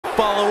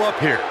follow up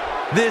here.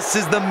 This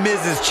is the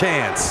Miz's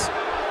chance.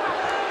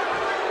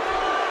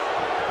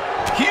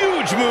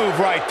 Huge move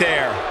right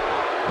there.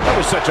 That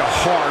was such a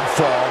hard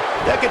fall.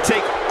 That could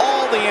take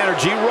all the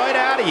energy right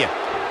out of you.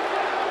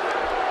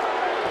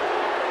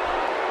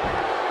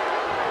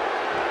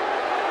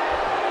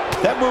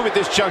 That move at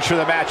this juncture of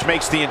the match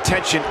makes the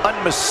intention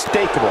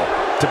unmistakable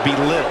to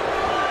belittle.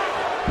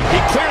 He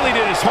clearly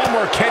did his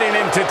homework heading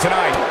into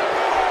tonight.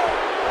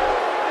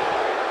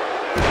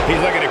 He's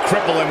looking to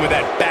cripple him with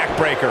that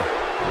backbreaker.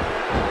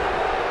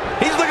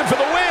 He's looking for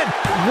the win.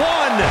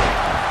 One.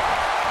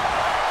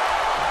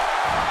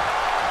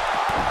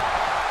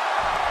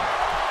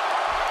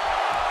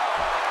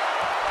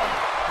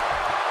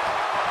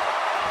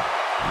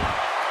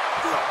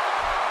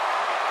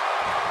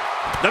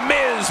 The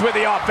Miz with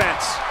the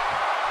offense.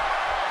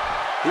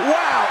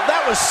 Wow,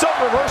 that was some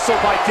reversal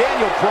by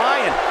Daniel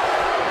Bryan.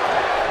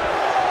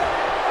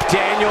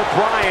 Daniel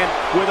Bryan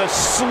with a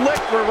slick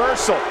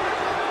reversal.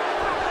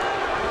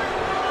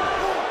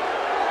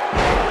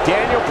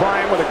 Daniel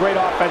Bryan with a great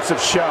offensive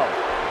show.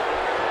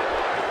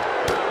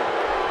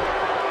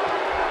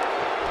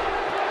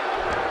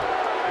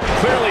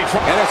 Clearly,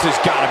 and this has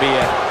got to be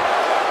it.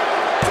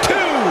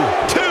 Two.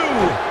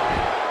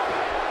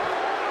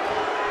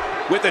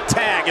 With the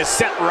tag is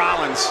Seth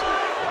Rollins.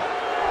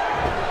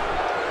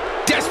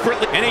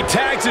 Desperately, and he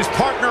tags his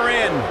partner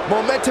in.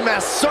 Momentum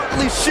has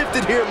certainly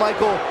shifted here,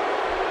 Michael.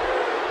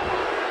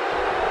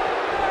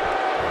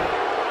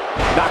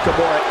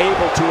 Nakamura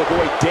able to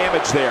avoid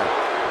damage there.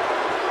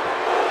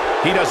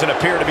 He doesn't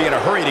appear to be in a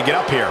hurry to get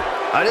up here.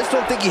 I just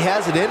don't think he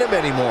has it in him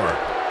anymore.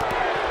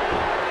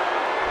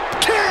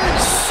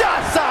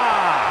 Kinshasa!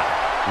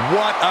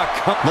 What a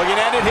looking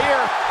at it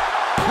here.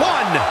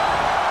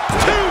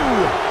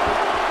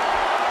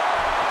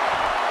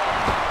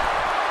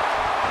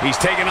 1, 2. He's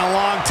taking a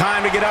long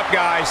time to get up,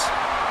 guys.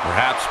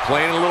 Perhaps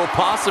playing a little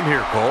possum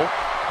here, Cole.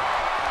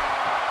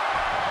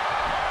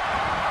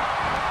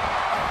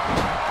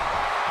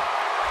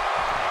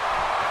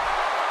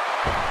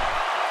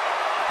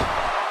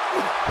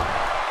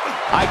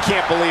 I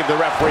can't believe the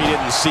referee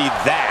didn't see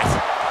that.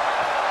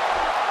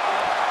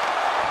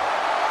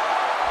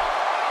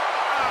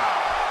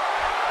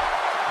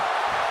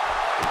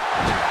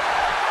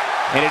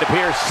 And it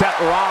appears Seth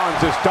Rollins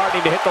is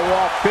starting to hit the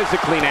wall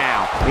physically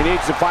now. He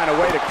needs to find a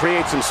way to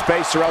create some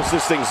space or else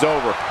this thing's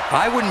over.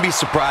 I wouldn't be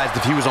surprised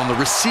if he was on the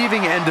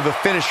receiving end of a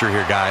finisher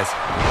here, guys.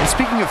 And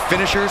speaking of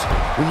finishers,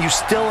 when you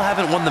still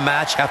haven't won the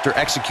match after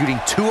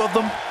executing 2 of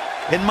them,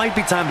 it might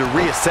be time to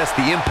reassess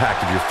the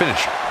impact of your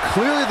finisher.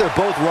 Clearly, they're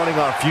both running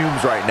on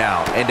fumes right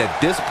now. And at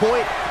this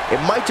point,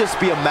 it might just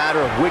be a matter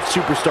of which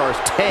superstar's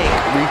tank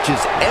reaches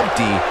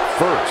empty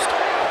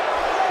first.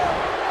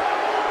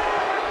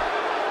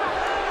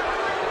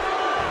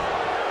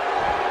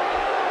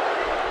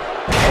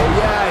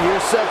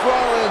 Here's Seth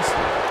Rollins.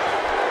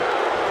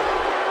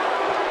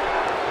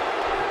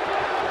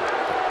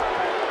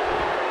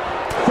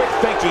 Quick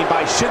thinking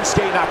by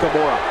Shinsuke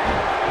Nakamura.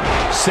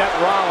 Seth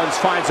Rollins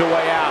finds a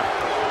way out.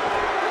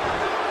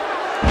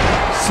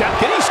 Seth,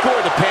 can he score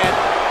the pin?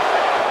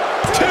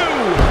 2, 3,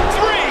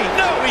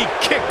 no, he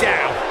kicked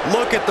out.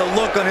 Look at the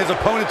look on his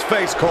opponent's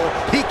face, Cole.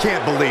 He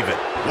can't believe it.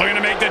 Looking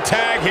to make the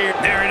tag here.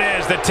 There it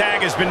is, the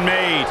tag has been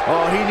made.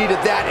 Oh, he needed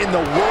that in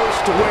the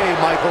worst way,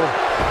 Michael.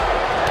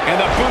 And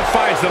the boot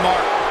finds the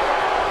mark.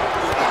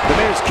 The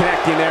Miz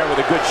connecting there with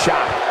a good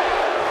shot.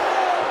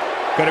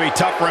 Going to be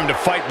tough for him to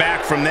fight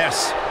back from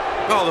this.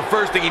 Oh, the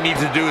first thing he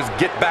needs to do is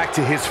get back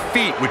to his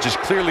feet, which is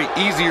clearly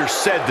easier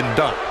said than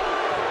done.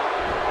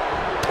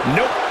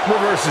 Nope,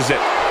 reverses it.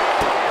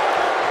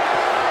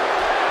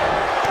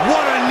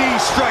 What a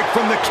knee strike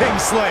from the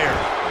Kingslayer.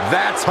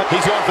 That's how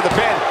he's going for the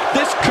pin.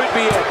 This could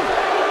be it.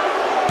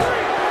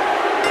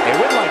 A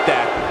win like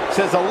that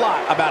says a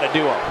lot about a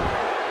duo.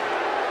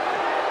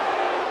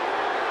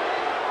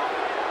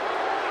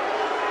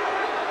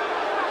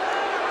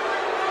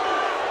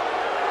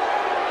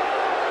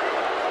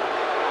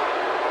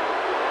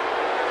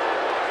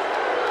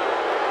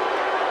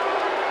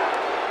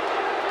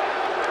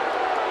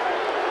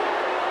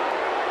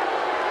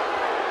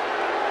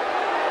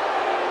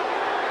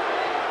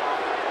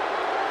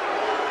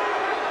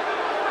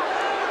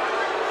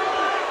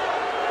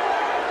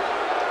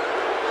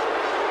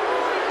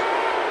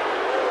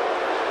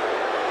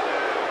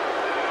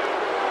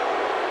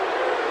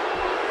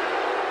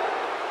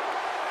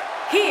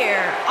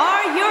 Here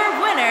are your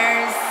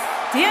winners,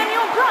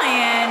 Daniel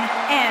Bryan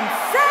and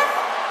Seth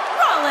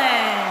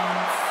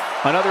Rollins.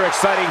 Another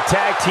exciting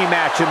tag team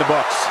match in the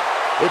books.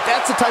 If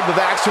that's the type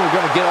of action we're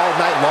going to get all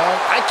night long,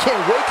 I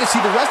can't wait to see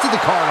the rest of the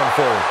card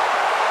unfold.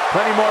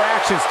 Plenty more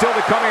action still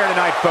to come here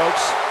tonight,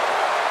 folks.